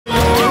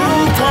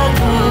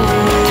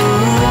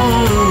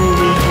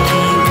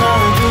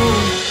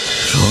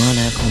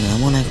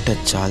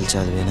চাল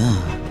চালবে না,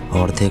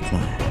 অর্ধেক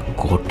নয়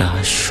গোটা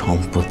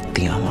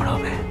সম্পত্তি আমার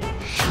হবে।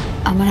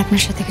 আমার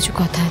আপনার সাথে কিছু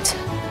কথা আছে।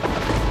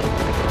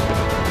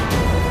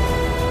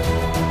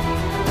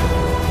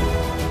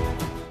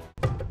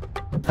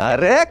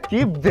 আরে কি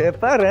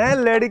ব্যাপার হ্যাঁ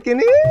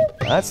লড়কিনি,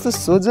 আজ তো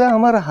সোজা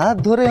আমার হাত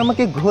ধরে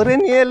আমাকে ঘরে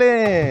নিয়ে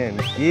এলেন।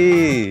 কি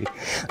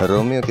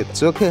রোমিওকে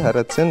চোখে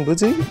হারাচ্ছেন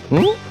বুঝি?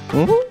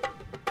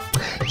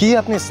 কি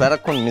আপনি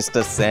সারাক্ষণ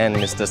মিস্টার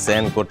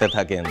সেন করতে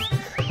থাকেন?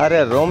 আরে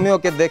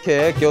রোমিওকে দেখে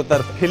কেউ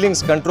তার ফিলিংস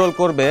কন্ট্রোল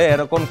করবে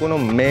এরকম কোনো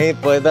মেয়ে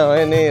পয়দা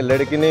হয়নি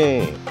লড়কিনি।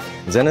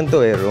 জানেন তো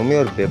এই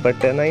রোমিওর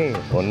ব্যাপারটা নাই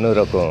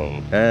অন্যরকম।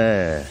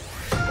 হ্যাঁ,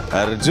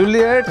 আর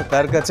জুলিয়েট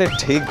তার কাছে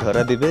ঠিক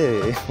ধরা দিবে।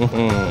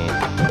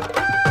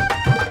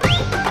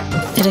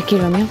 এটা কি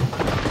রোমিও?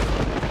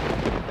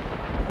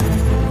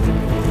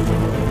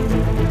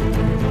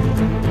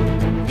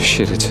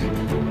 সেরেছে,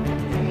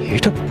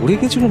 এটা পড়ে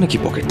গেছিল নাকি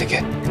পকেট থেকে?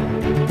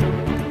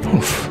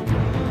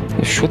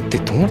 সত্যি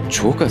তোমার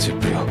চোখ আছে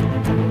প্রিয়।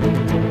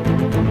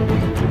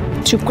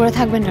 চুপ করে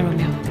থাকবেন না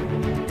রোমিও।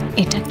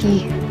 এটা কি?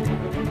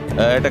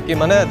 এটা কি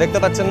মানে দেখতে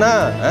পাচ্ছেন না?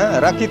 হ্যাঁ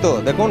রাখি তো,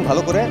 দেখুন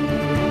ভালো করে।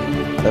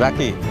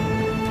 রাখি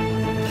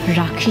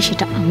রাখি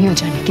সেটা আমিও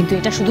জানি, কিন্তু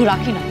এটা শুধু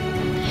রাখি না,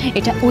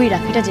 এটা ওই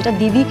রাখিটা যেটা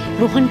দিদি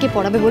রোহানকে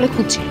পড়াবে বলে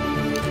খুঁজছিল,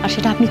 আর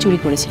সেটা আপনি চুরি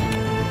করেছিলেন।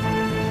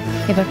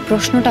 এবার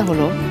প্রশ্নটা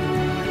হলো,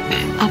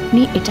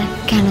 আপনি এটা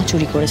কেন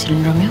চুরি করেছিলেন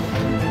রোমিও?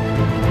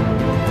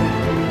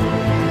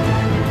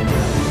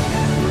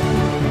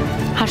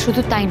 আর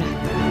শুধু তাই নয়,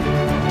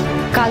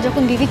 কাল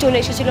যখন দিদি চলে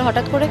এসেছিল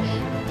হঠাৎ করে,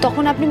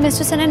 তখন আপনি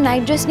মিস্টার সেনের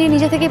নাইট ড্রেস নিয়ে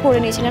নিজে থেকেই পরে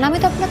নিয়েছিলেন। আমি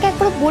তো আপনাকে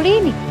একবার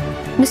বলিনি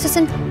মিস্টার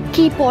সেন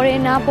কি পরে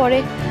না পরে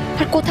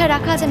আর কোথায়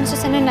রাখা আছে মিস্টার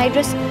সেনের নাইট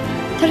ড্রেস।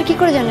 তাহলে কি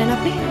করে জানলেন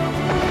আপনি?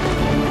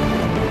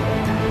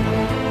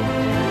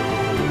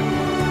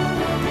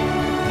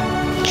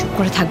 চুপ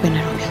করে থাকবেন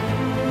না রোমিও।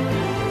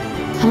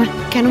 আমার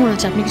কেন মনে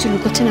হচ্ছে আপনি কিছু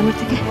লুকোচ্ছেন আমার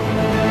থেকে?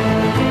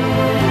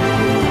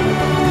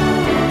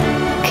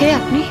 কে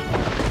আপনি?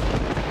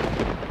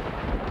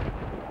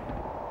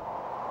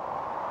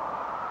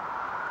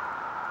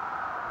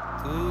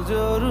 तू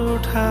जो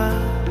रूठा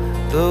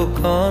तो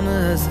कौन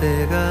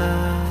हंसेगा,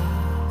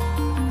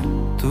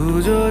 तू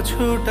जो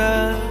छूटा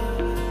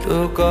तो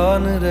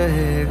कौन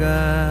रहेगा,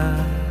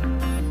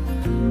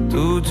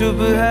 तू चुप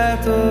है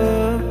तो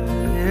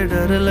ये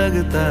डर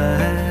लगता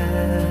है,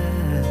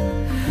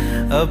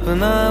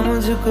 अपना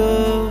मुझको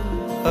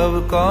अब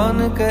कौन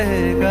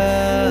कहेगा,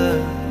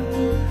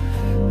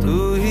 तू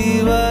ही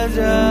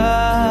वजह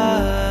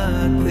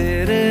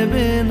तेरे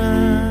बिना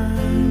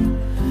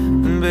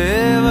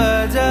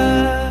बेवजह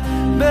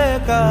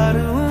बेकार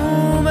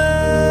हूँ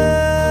मैं।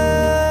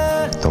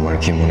 তোমার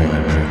কি মনে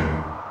হয়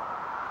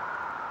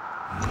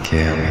কে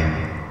আমি?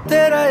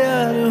 तेरा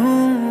यार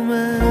हूँ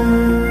मैं,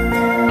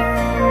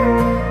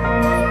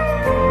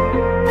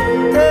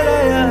 तेरा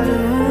यार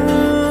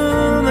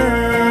हूँ मैं।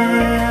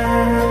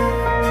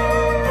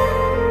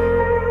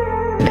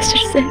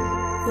 मिस्टर सेन,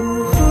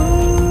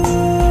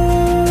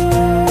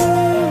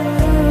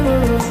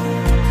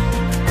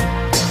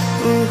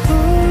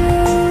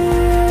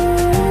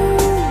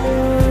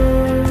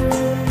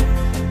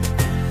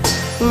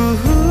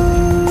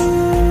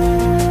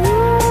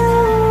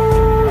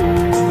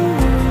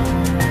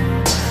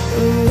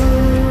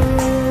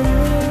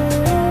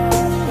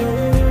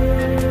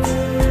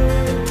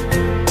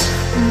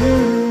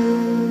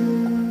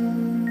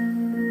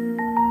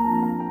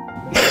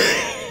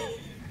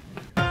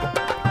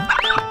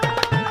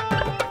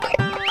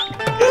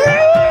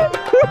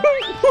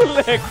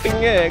 एक्टिंग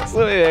है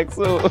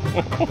 100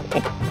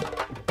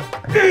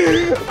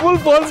 ফুল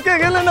পলস কে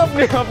গেলেন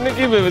আপনি? আপনি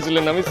কি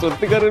ভেবেছিলেন আমি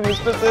সত্যিকারের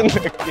মিস্টার সেন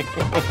নাকি?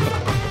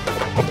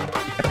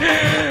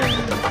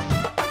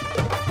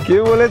 কি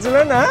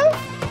বলেছিলেন? হ্যাঁ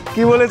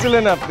কি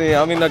বলেছিলেন আপনি?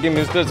 আমি নাকি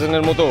মিস্টার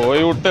সেনের মতো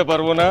হয়ে উঠতে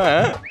পারবো না?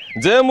 হ্যাঁ,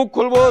 যে মুখ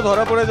খুলবো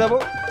ধরা পড়ে যাব।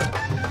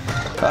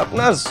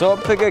 আপনার সব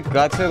থেকে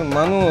কাছের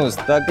মানুষ,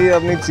 তাকে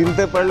আপনি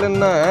চিনতে পারলেন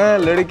না? হ্যাঁ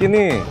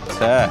লড়কিনি,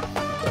 আচ্ছা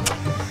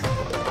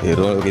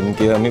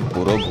হিরোইনকে আমি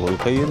পুরো ভুল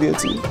খাইয়ে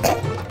দিয়েছি।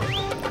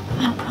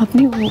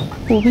 আপনি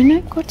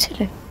অভিনয়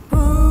করছিলেন?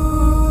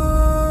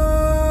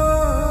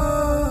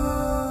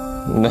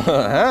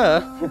 হ্যাঁ,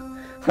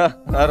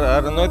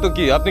 আর নয়তো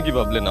কি? আপনি কি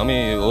ভাবলেন আমি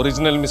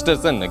অরিজিনাল মিস্টার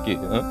সেন নাকি?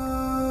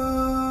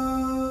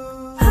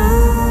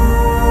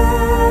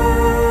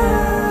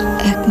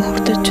 এক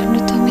মুহূর্তের জন্য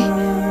তো আমি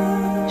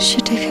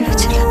সেটাই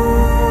ভেবেছিলাম।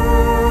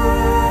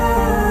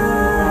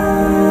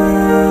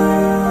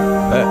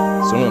 হ্যাঁ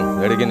শুনুন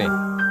লড়কিনি,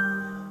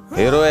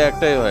 হিরো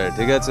একটাই হয়,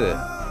 ঠিক আছে?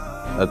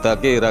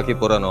 তাকে রাখি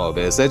পরানো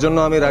হবে, সেই জন্য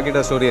আমি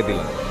রাখিটা সরিয়ে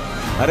দিলাম।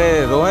 আরে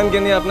রোহানকে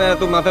নিয়ে আপনার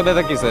এত মাথা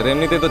ব্যথা কি স্যার?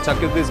 এমনিতে তো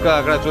 36 का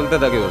आंकड़ा চলতে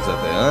থাকে ওর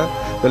সাথে। হ্যাঁ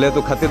তাহলে এত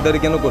খাতিরদারি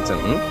কেন করছেন?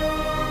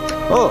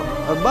 ও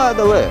বাই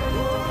দ্য ওয়ে,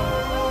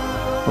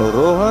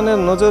 রোহানের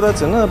নজর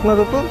আছে না আপনার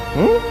উপর?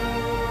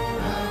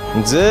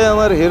 যে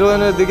আমার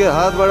হিরোইনের দিকে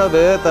হাত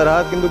বাড়াবে তার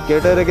হাত কিন্তু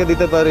কেটে রেখে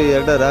দিতে পারি।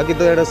 একটা রাখি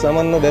তো একটা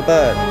সামান্য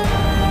ব্যাপার।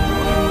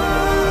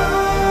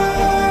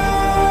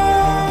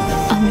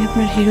 আমি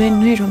আপনার হিরোইন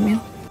নই রোমিও,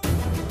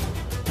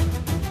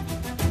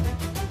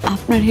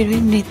 আপনার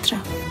হিরোইন নেত্রা।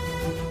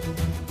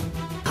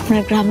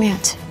 আপনার গ্রামে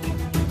আছে।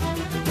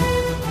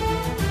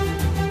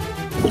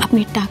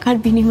 আপনি টাকার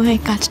বিনিময়ে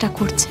কাজটা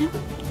করছেন,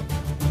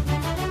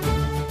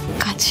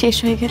 কাজ শেষ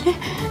হয়ে গেলে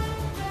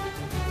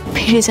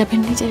ফিরে যাবেন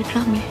নিজের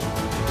গ্রামে,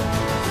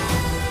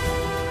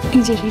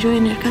 নিজের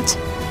হিরোইনের কাছে।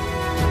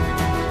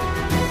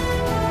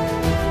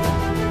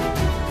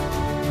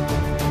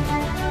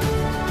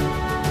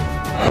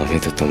 আমি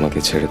তো তোমাকে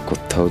ছেড়ে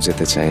কোথাও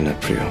যেতে চাই না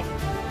প্রিয়।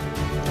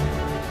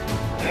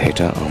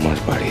 এটা আমার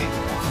বাড়ি,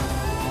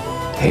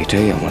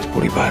 এটাই আমার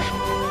পরিবার।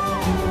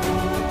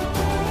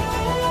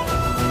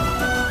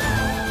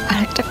 আর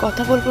একটা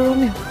কথা বলবো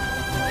রোমিও,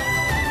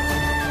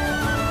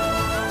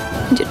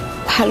 যে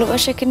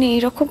ভালোবাসাকে নিয়ে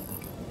এইরকম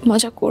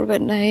মজা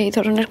করবেন না, এই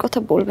ধরনের কথা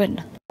বলবেন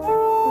না।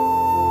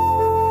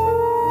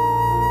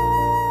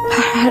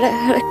 আর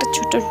একটা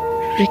ছোট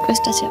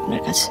রিকোয়েস্ট আছে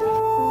আপনার কাছে,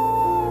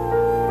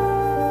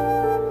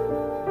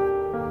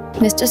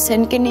 মিস্টার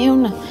সেনকে নিয়েও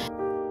না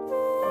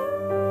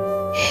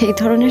এই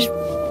ধরনের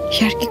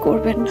ইয়ার্কি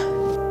করবেন না,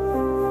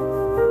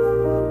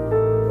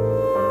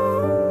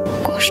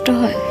 কষ্ট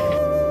হয়।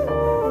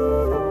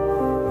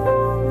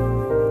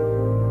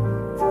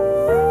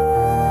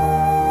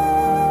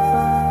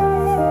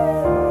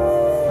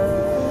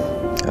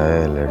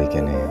 লড়কে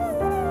নিয়ে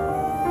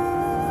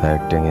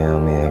অ্যাক্টিং এ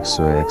আমি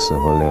 100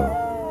 হলেও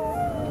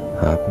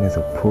আপনি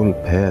তো ফুল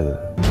ফেল।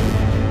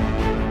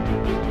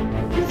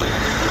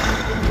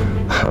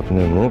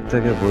 আপনি মুখ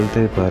থেকে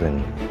বলতেই পারেন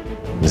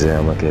যে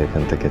আমাকে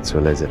এখান থেকে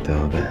চলে যেতে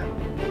হবে,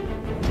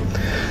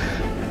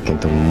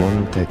 কিন্তু মন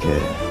থেকে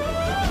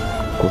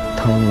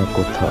কোথাও না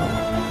কোথাও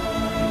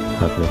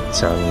আপনি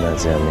চান না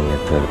যে আমি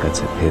নেতার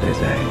কাছে ফিরে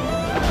যাই।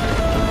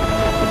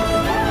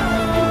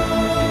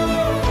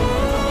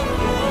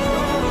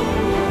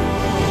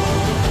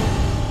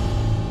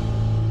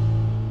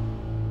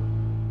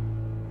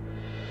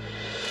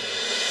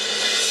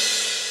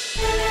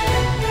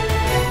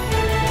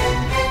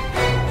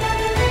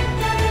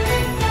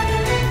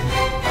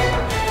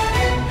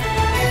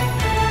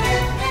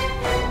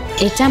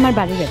 এটা আমার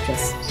বাড়ির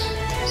অ্যাড্রেস।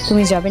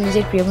 তুমি যবে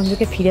নিজের প্রিয়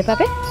বন্ধুকে ফিরে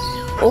পাবে,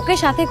 ওকে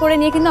সাথে করে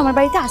নিয়ে কিন্তু আমার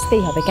বাড়িতে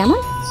আসতেই হবে, কেমন?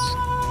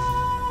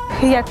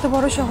 এই এত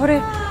বড় শহরে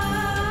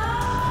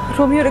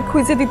রোমিওরে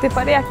খুঁজে দিতে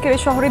পারে একেবারে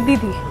শহরের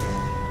দিদি।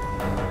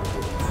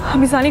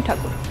 আমি জানি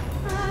ঠাকুর,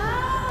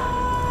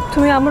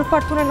 তুমি আমার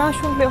প্রার্থনা না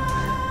শুনলেও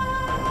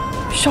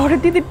শহরের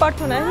দিদির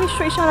প্রার্থনায়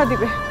নিশ্চয়ই সাড়া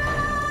দিবে,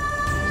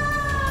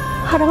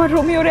 আর আমার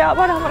রোমিওরে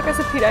আবার আমার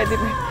কাছে ফিরাই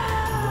দিবে।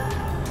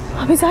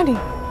 আমি জানি,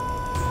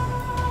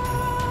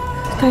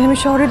 তাই আমি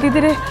শহরের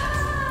দিদিরে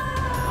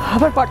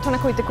আবার প্রার্থনা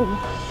কইতে কব।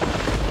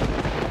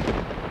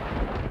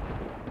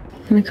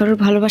 আমি কারোর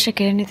ভালোবাসা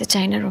কেড়ে নিতে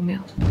চাই না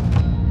রোমিও।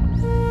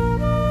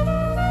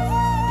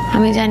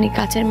 আমি জানি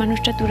কাছের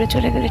মানুষটা দূরে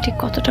চলে গেলে ঠিক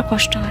কতটা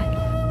কষ্ট হয়,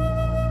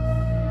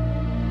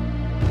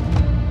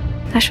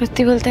 আর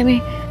সত্যি বলতে আমি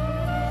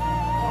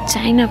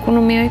চাই না কোনো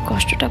মেয়ে ওই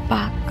কষ্টটা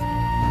পাক।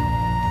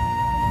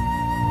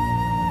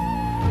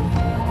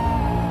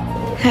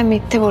 হ্যাঁ,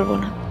 মিথ্যে বলবো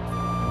না,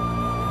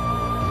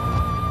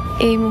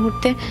 এই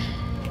মুহূর্তে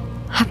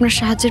আপনার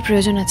সাহায্যের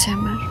প্রয়োজন আছে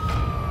আমার,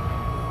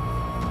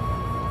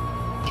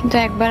 কিন্তু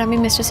একবার আমি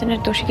মিস্টার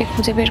সেনের দোষীকে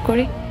খুঁজে বের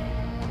করি,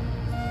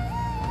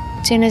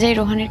 জেনে যাই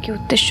রোহানের কি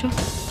উদ্দেশ্য,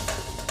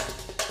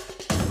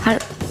 আর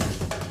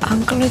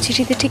আঙ্কেল ওই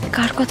চিঠিতে ঠিক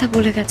কার কথা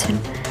বলে গেছেন,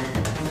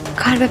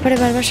 কার ব্যাপারে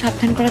বারবার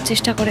সাবধান করার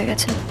চেষ্টা করে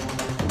গেছেন।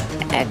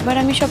 একবার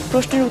আমি সব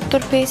প্রশ্নের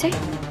উত্তর পেয়ে যাই,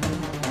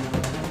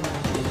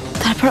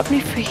 তারপর আপনি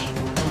ফ্রি,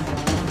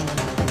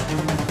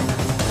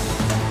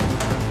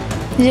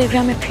 নিজের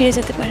গ্রামে ফিরে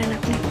যেতে পারেন।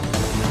 আপনি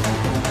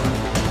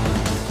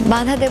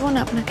বাধা দেব না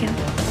আপনাকে।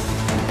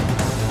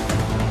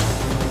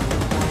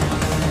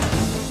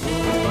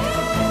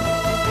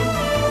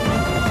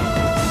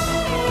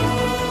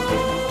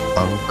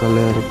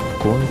 আঙ্কেলের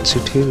কোন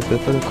চিঠির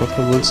ব্যাপারে কথা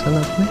বলছেন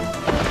আপনি?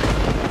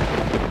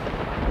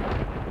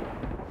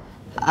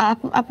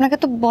 আপনাকে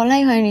তো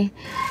বলাই হয়নি।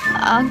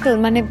 আঙ্কেল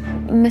মানে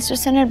মিস্টার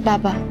সেনের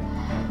বাবা,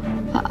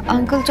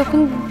 আঙ্কেল যখন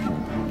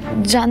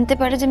জানতে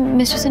পারে যে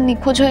মিস্টার সেন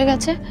নিখোঁজ হয়ে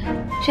গেছে,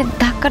 সে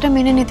ধাক্কাটা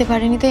মেনে নিতে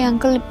পারেনি, তাই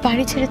আঙ্কেল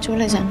বাড়ি ছেড়ে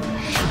চলে যান,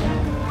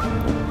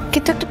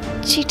 কিন্তু একটা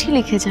চিঠি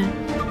লিখে যান।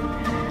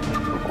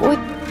 ওই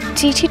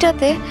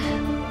চিঠিটাতে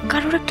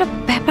কারোর একটা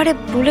ব্যাপারে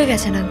বলে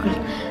গেছেন আঙ্কেল,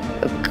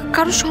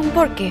 কারো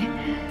সম্পর্কে,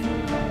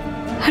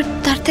 আর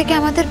তার থেকে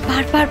আমাদের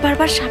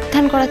বারবার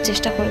সাবধান করার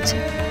চেষ্টা করেছে।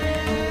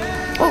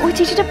 ওই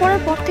চিঠিটা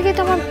পড়ার পর থেকে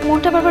তো আমার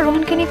মনটা বারবার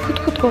রোহনকে নিয়ে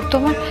খুঁতখুত করতো।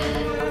 আমার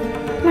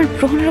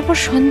রোহনের ওপর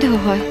সন্দেহ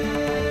হয়।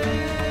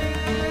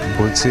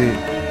 বলছি,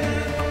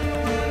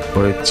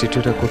 ওই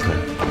চিঠিটা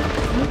কোথায়?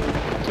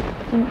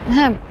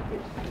 হ্যাঁ,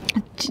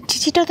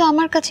 চিঠিটা তো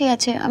আমার কাছেই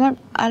আছে, আমার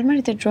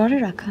আলমারিতে ড্রয়ারে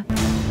রাখা।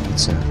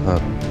 আচ্ছা,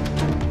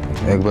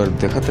 একবার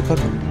দেখাতে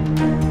পারেন?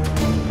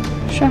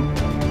 Sure.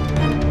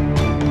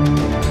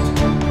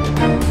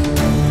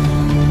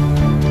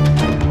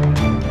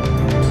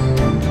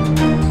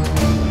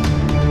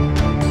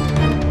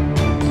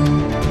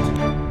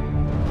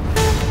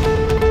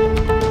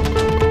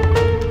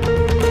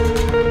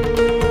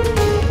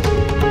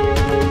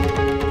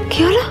 কি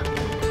হলো?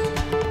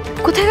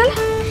 কোথায় গেল?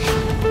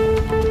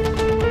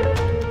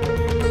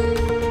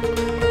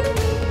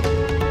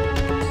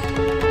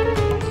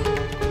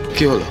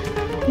 কি হলো?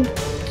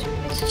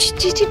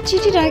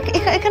 চিঠিটা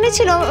এখানে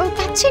ছিল,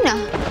 পাচ্ছি না।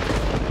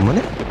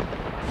 মানে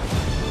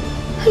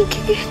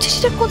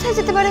চিঠিটা কোথায়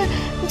যেতে পারে?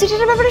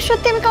 চিঠিটার ব্যাপারে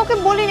সত্যি আমি কাউকে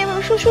বলিনি, আমি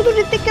শুধু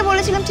ঋত্বিককে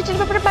বলেছিলাম চিঠির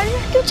ব্যাপারে, বাড়ির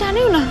আর কেউ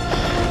জানেও না।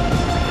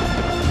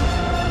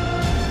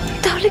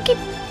 তাহলে কি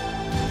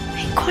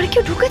ঘরে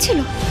কেউ ঢুকেছিল?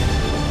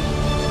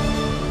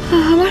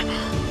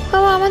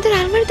 আমাদের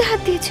আলমারিতে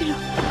হাত দিয়েছিল।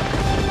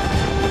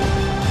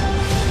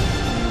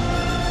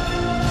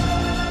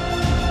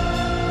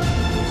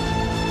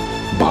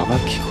 বাবা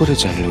কি করে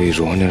জানলো এই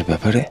রোহনের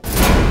ব্যাপারে?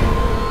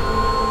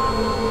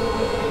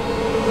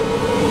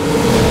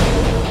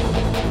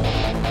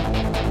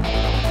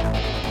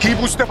 কি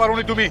বুঝতে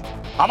পারোনি তুমি?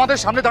 আমাদের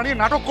সামনে দাঁড়িয়ে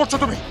নাটক করছো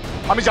তুমি।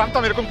 আমি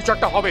জানতাম এরকম কিছু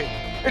একটা হবে,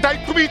 এটাই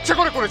তুমি ইচ্ছে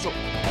করে করেছো।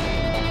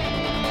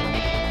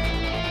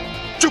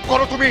 চুপ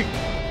করো তুমি,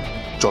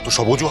 যত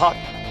সব অজুহাত।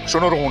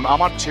 শোনো রোহন,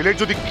 আমার ছেলের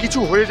যদি কিছু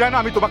হয়ে যায় না,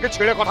 আমি তোমাকে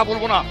ছেড়ে কথা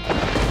বলবো না।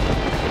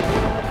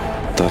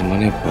 তার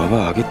মানে বাবা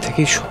আগের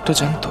থেকেই সবটা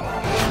জানতো,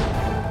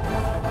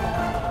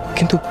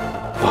 কিন্তু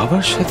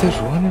বাবার সাথে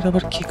রোহনের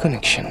আবার কি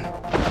কানেকশন?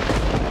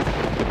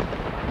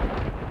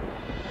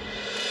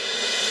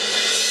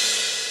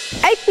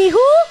 এই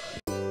পিহু,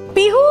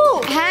 পিহু,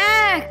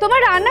 হ্যাঁ তোমার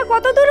রান্না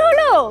কত দূর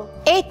হলো?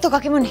 এই তো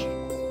কাকিমণি,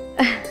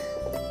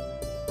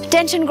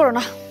 টেনশন করো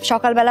না,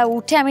 সকালবেলা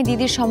উঠে আমি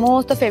দিদির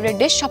সমস্ত ফেভারিট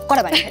ডিশ সব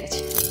করা বানিয়ে ফেলেছি।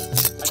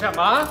 আচ্ছা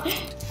মা,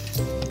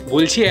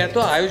 বলছি এত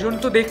আয়োজন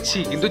তো দেখছি,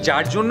 কিন্তু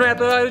যার জন্য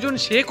এত আয়োজন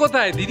সে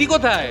কোথায়? দিদি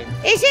কোথায়?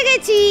 এসে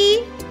গেছি,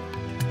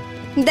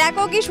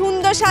 দেখো কি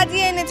সুন্দর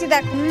সাজিয়ে এনেছি,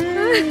 দেখো।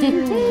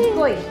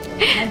 কই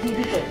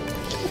দিদি কই?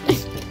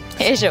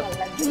 এসো,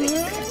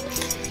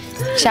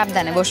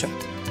 সাবধানে বসো।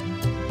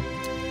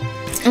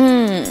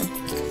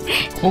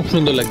 খুব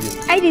সুন্দর লাগছে।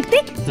 এই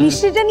ঋত্বিক,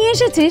 মিষ্টিটা নিয়ে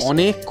এসেছিস?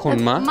 অনেকক্ষণ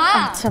মা।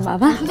 আচ্ছা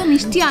বাবা। শুধু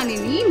মিষ্টি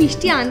আনিনি,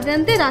 মিষ্টি আনতে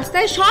আনতে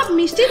রাস্তায় সব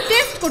মিষ্টি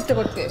টেস্ট করতে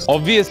করতে।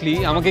 অবভিয়াসলি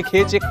আমাকে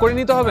খেয়ে চেক করে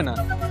নিতে হবে না?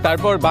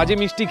 তারপর বাজে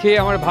মিষ্টি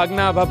খেয়ে আমার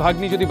ভাগনা বা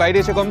ভাগ্নি যদি বাইরে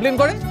এসে কমপ্লেন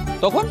করে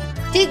তখন?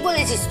 ঠিক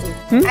বলেছিস তুই,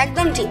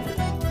 একদম ঠিক।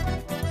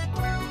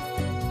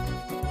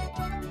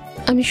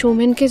 আমি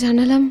সৌমেনকে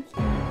জানালাম,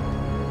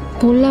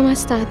 বললাম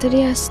আজ তাড়াতাড়ি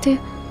আসতে,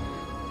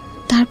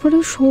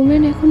 তারপরেও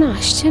সৌমেন এখনো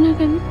আসছে না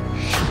কেন?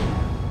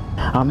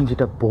 আমি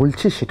যেটা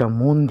বলছি সেটা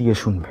মন দিয়ে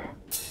শুনবে।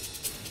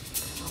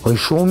 ওই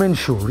সৌমেন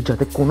সুর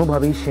যাতে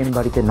কোনোভাবেই সেন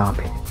বাড়িতে না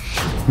ফেরে,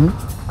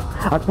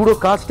 আর পুরো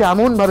কাজটা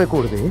এমন ভাবে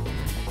করবে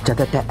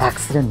যাতে একটা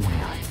অ্যাক্সিডেন্ট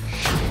মনে হয়।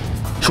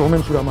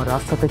 সৌমেন সুর আমার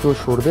রাস্তা থেকেও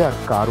সরবে, আর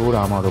কারোর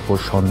আমার ওপর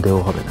সন্দেহ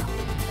হবে না,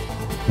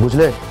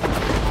 বুঝলে?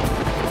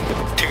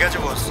 ঠিক আছে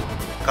বস,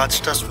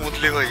 কাজটা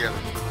স্মুথলি হয়ে যাবে।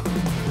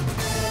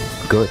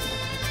 Good,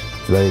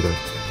 very good.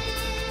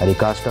 আর এই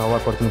কাজটা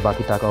হওয়ার পর তুমি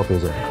বাকি টাকাও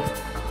পেয়ে যাবে।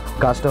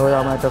 কাজটা হয়ে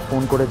আমার একটা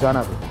ফোন করে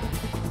জানাবে।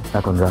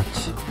 এখন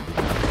রাখছি।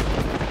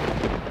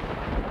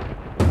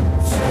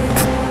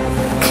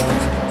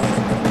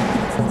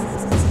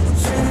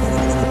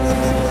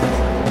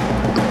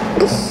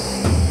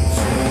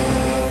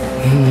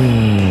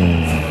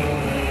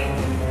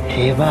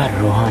 এবার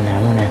রোহান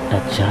এমন একটা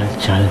চাল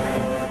চালবে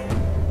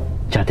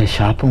যাতে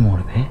সাপও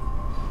মরবে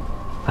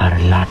আর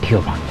লাঠিও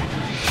ভাঙবে না।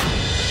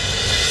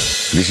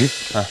 ঋষি,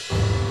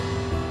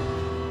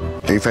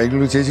 এই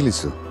ফাইলগুলো চেয়েছিলিস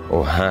তো? ও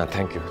হ্যাঁ,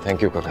 থ্যাংক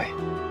ইউ কাকাই।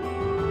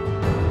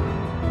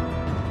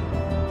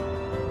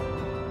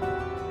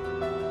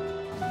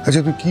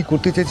 আচ্ছা, তুই কি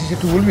করতে চাইছিস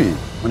একটু বলবি?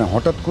 মানে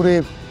হঠাৎ করে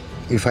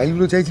এই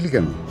ফাইলগুলো চাইছিলি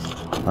কেন?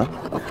 হ্যাঁ,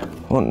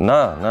 ও না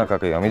না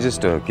কাকাই, আমি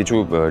জাস্ট কিছু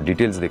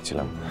ডিটেলস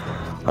দেখছিলাম।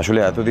 আসলে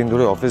এতদিন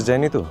ধরে অফিস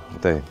যায়নি তো,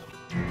 তাই।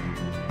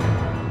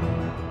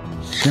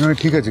 সে নয়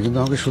ঠিক আছে, কিন্তু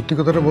আমাকে সত্যি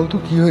কথাটা বলতো,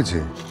 কি হয়েছে?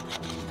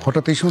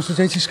 হঠাৎ এই সমস্ত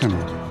চাইছিস কেন?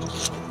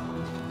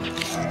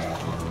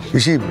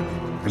 ঋষি,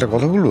 একটা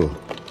কথা বলবো?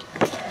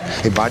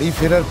 এই বাড়ি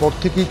ফেরার পর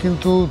থেকেই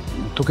কিন্তু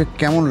তোকে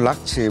কেমন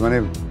লাগছে, মানে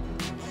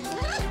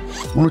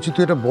মনে হচ্ছে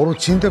তুই একটা বড়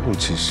চিন্তা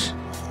করছিস।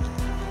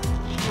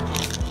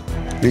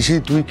 ঋষি,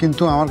 তুই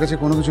কিন্তু আমার কাছে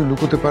কোনো কিছু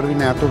লুকোতে পারবি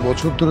না। এত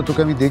বছর ধরে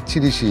তোকে আমি দেখছি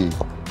ঋষি,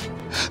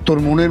 তোর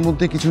মনের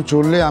মধ্যে কিছু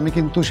চললে আমি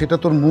কিন্তু সেটা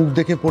তোর মুখ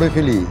দেখে পড়ে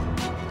ফেলি।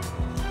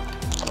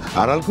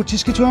 আড়াল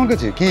করছিস কিছু আমার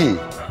কাছে? কি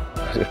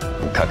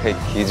কাকাই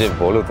কি যে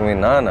বলো তুমি!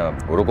 না না,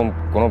 ওরকম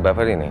কোনো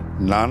ব্যাপারই নেই।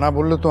 না না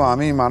বললে তো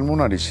আমি মানবো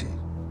না ঋষি।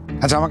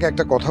 আচ্ছা, আমাকে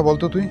একটা কথা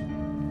বলতো, তুই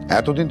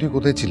এতদিন তুই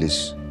কোথায় ছিলিস?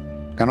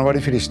 কেন বাড়ি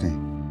ফিরিস নি?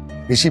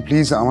 ঋষি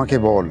প্লিজ আমাকে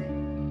বল।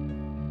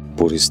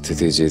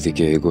 পরিস্থিতি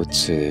যেদিকে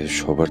এগোচ্ছে,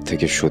 সবার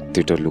থেকে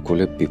সত্যিটা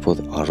লুকোলে বিপদ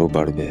আরো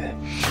বাড়বে।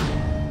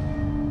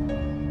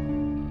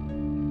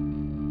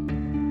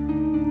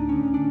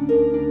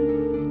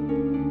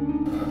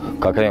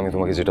 কাকাই, আমি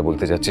তোমাকে যেটা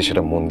বলতে যাচ্ছি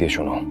সেটা মন দিয়ে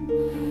শোনো।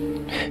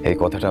 এই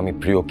কথাটা আমি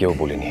প্রিয় কেউ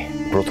বলিনি,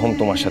 প্রথম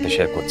তোমার সাথে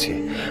শেয়ার করছি।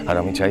 আর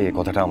আমি চাই এই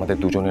কথাটা আমাদের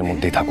দুজনের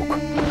মধ্যেই থাকুক।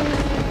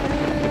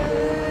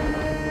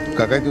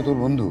 কাকাই তো তোর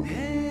বন্ধু।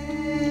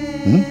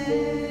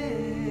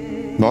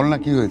 বল না,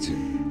 কি হয়েছে?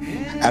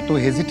 এত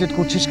হেজিটেট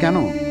করছিস কেন?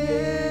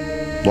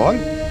 বল।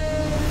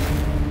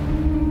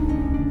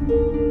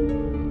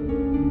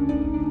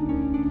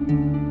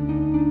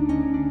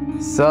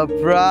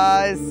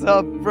 Surprise,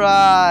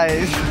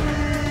 surprise.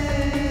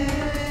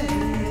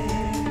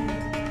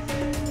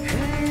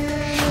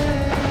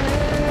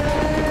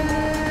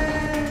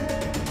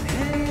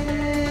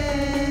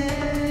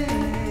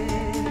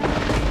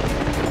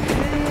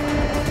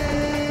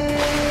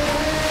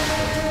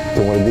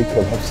 তোমার দেখে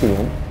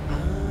ভাবছিলাম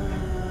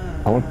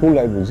আমার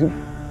পোলাই বুঝি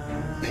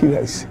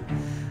ফিরাইছে,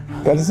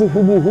 তার সে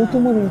হুবহু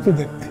তোমার মতো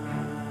দেখতে।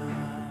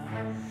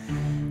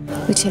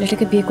 ওই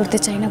ছেলেটাকে বিয়ে করতে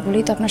চাই না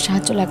বলেই তো আপনার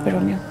সাহায্য লাগবে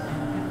রোমিও।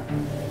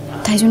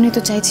 তাই জন্যই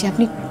তো চাইছি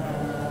আপনি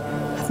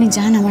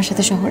যান আমার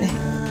সাথে শহরে।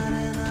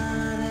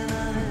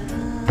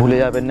 ভুলে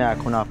যাবেন না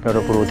এখন আপনার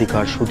ওপর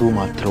অধিকার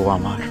শুধুমাত্র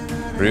আমার।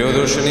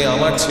 প্রিয়দর্শিনী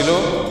আমার ছিল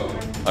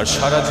আর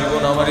সারা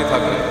জীবন আমারই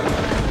থাকবে।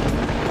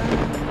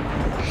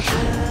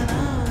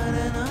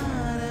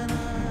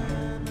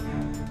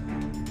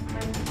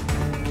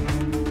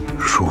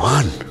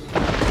 রোহান,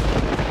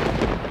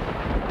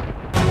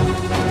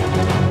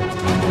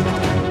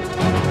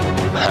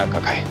 হ্যাঁ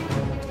কাকাই,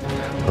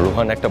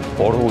 রোহান একটা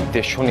বড়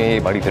উদ্দেশ্য নিয়ে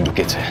এই বাড়িতে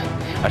ঢুকেছে,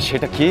 আর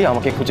সেটা কি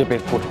আমাকে খুঁজে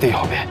বের করতেই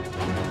হবে।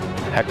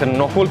 একটা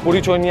নকল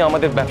পরিচয় নিয়ে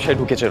আমাদের ব্যবসায়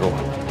ঢুকেছে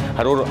রোহান,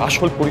 আর ওর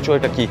আসল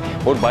পরিচয়টা কি,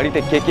 ওর বাড়িতে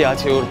কে কে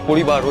আছে, ওর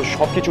পরিবার, ওর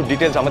সবকিছু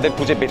ডিটেলস আমাদের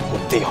খুঁজে বের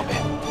করতেই হবে।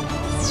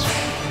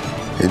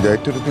 এই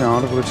দায়িত্বটা তুই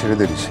আমার উপরে ছেড়ে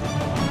this.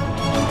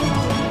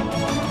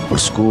 Or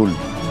school,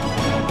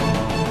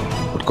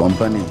 or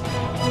company,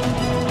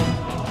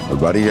 ওর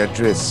বাড়ির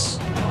অ্যাড্রেস,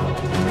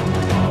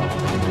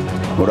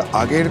 ওর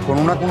আগের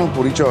কোনো না কোনো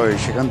পরিচয়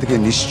সেখান থেকে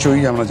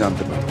নিশ্চয়ই আমরা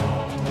জানতে পারি।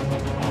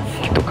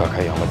 কিন্তু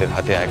কাকাই আমাদের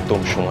হাতে একদম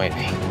সময়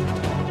নেই।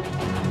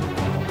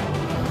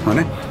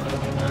 মানে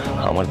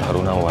আমার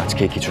ধারণা ও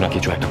আজকে কিছু না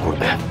কিছু একটা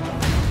করবে,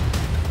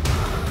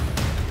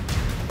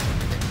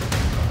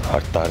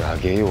 আর তার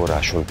আগে ওর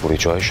আসল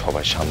পরিচয়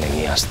সবার সামনে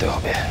নিয়ে আসতে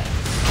হবে।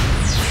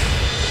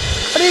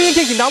 আরে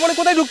কি না মানে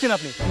কোথায় ঢুকছেন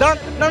আপনি? দাঁড়ান,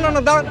 না না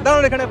না দাঁড়ান,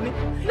 দাঁড়ান এখানে আপনি।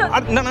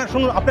 আর না না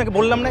শুনুন, আপনাকে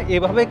বললাম না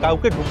এভাবে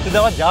কাউকে ঢুকতে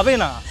দেওয়া যাবে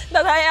না।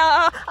 দাদা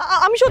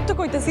আমি সত্য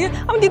কইতেছি,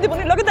 আমি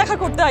দিদিমণির লগে দেখা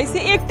করতে আইছি,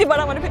 একটিবার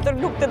আমার ভিতরে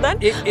ঢুকতে দেন।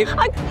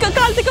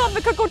 কাল থেকে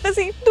অপেক্ষা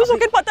করতেছি, দু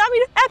চোখের পাতা আমি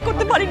এক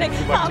করতে পারি নাই।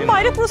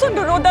 বাইরে প্রচন্ড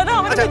রোদ দাদা,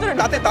 আমার ভিতরে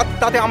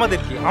তাতে আমাদের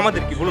কি,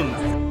 আমাদের কি বলুন না।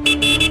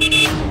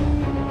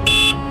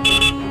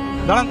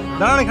 দাঁড়ান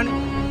দাঁড়ান এখানে।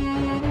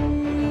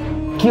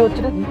 কি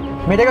হচ্ছে রে?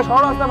 মেয়েটাকে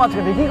সরানো রাস্তার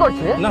মাঝখানে কি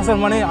করছে? না স্যার,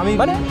 মানে আমি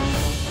মানে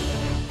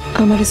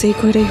আমার যেই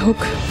কইরাই হোক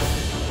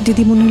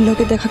দিদিমণির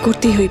লগে দেখা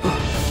করতেই হইব,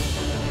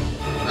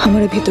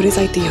 আমার ভিতরে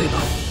যাইতেই হইব।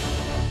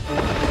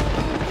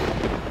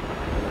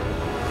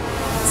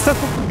 স্যার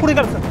পুরো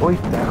গেল স্যার। ওই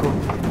দেখো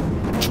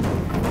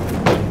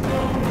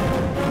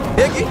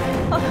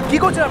কি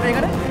করছেন আপনি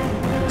এখানে?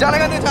 জানা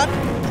গান দিয়ে ছাড়।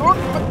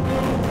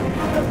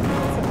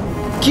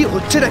 কি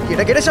হচ্ছে নাকি?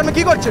 এটা গেটের সামনে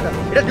কি করছে না?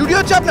 এটা ডিউটি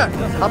হচ্ছে আপনার?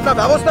 আপনার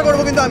ব্যবস্থা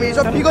করবো, কিন্তু আমি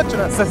এসব ঠিক হচ্ছে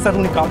না। স্যার স্যার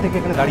উনি কাল থেকে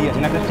এখানে দাঁড়িয়ে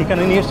আছেন, একটা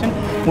ঠিকানা নিয়ে এসছেন,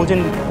 বলছেন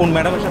কোন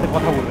ম্যাডামের সাথে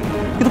কথা বলবেন,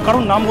 কিন্তু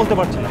কারোর নাম বলতে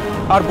পারছে না,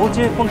 আর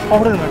বলছে কোন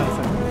শহরের ম্যাডাম।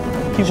 স্যার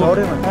কি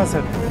শহরের ম্যাডাম? হ্যাঁ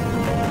স্যার,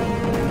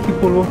 কি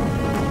বলবো?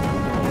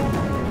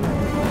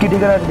 কি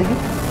ঠিকানা দেখি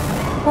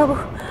বাবু,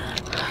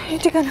 এই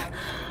ঠিকানা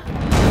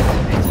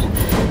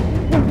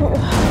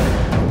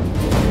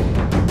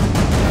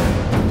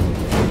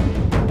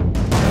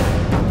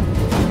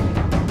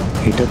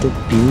এটা তো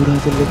পিওর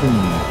হাতের লেখা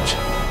মনে হচ্ছে।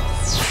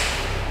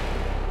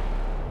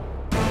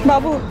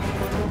 বাবু,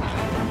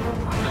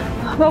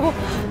 বাবু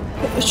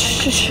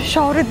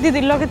শহরের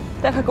দিদির লগে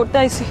দেখা করতে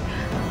আইছি,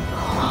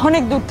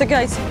 অনেক দূর থেকে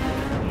আইছি,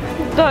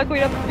 দয়া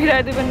কইরা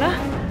ফিরাই দেবেন না,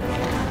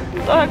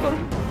 দয়া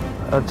করুন।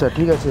 আচ্ছা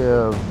ঠিক আছে,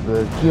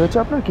 কি হয়েছে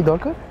আপনার, কি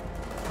দরকার?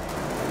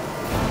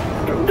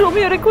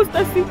 রোমিওরে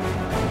খুঁজতেছি,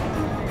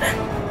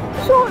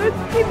 শহরের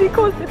দিদি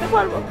খোঁজ দিতে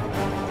পারবো?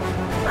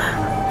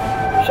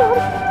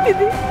 শহরের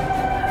দিদি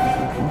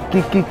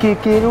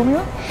কে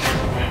রোমিও?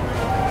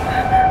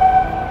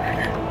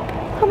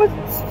 আমার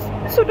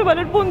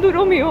ছোটবেলার বন্ধু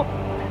রোমিও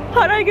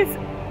হারাই গেছে।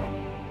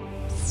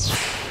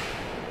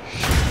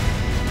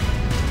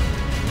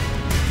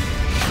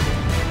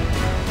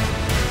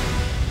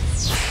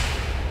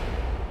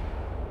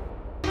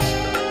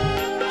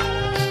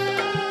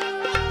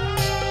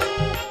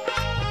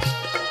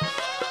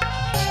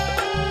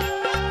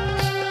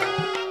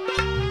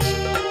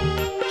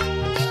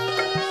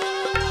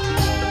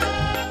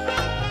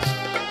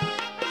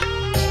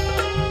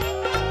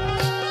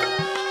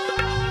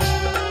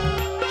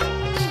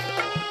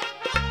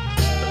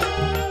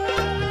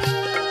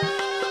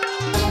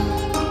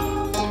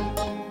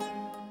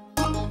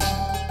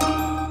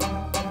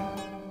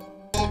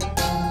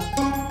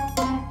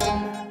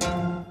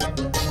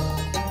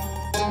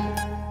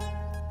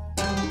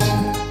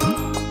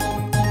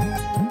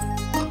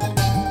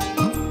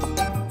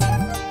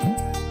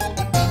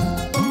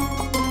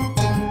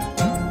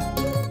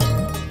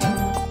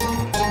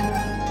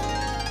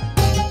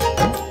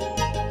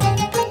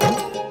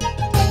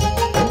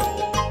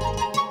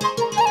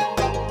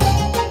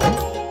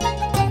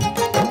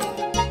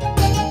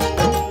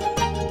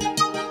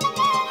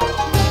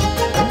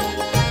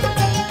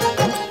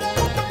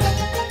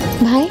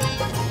 ভাই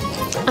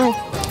আয়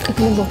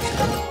এখানে বস।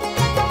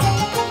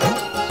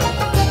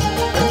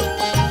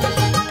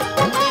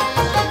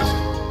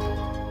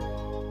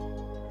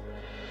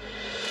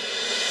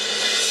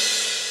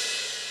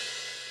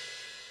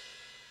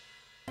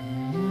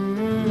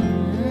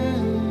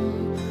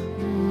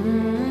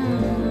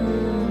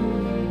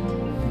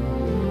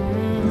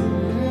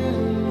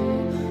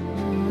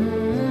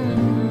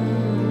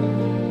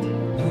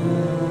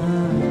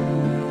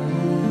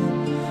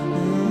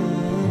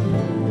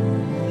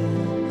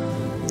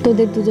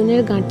 তোদের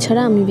দুজনের গাঁট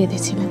ছাড়া আমি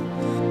বেঁধেছিলাম।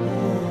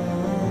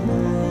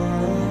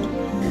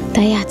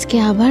 তাই আজকে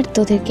আবার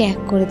তোদেরকে এক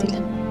করে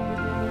দিলাম।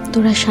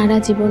 তোরা সারা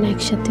জীবন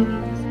একসাথে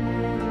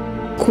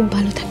খুব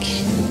ভালো থাকিস।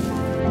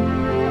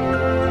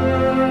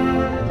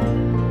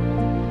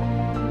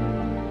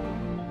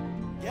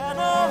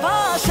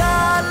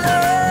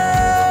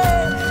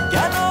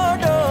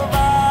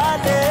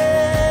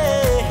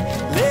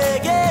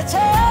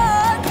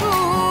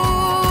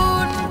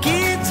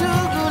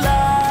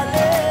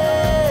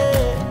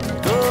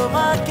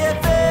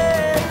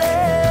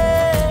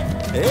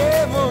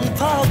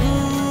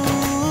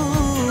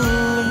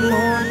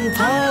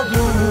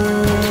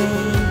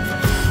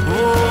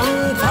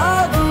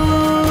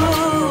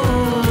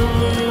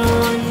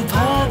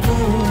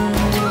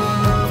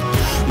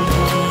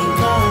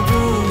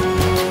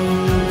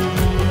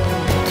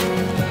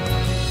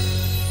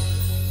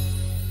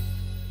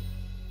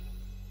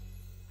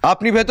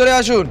 আপনি ভেতরে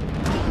আসুন।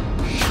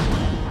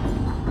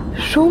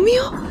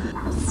 রোমিও?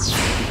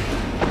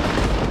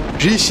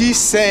 ঋষি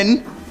সেন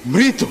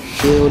মৃত।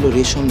 এ হলো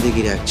রেশম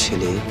দিঘির এক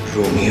ছেলে,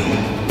 রোমিও।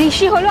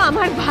 ঋষি হলো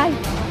আমার ভাই,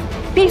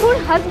 পিহুর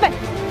হাজবেন্ড।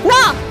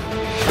 না,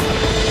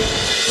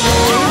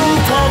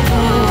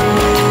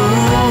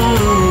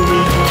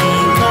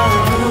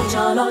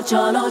 চলো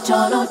চলো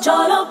চলো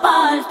চলো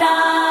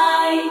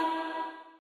পাল্টাই।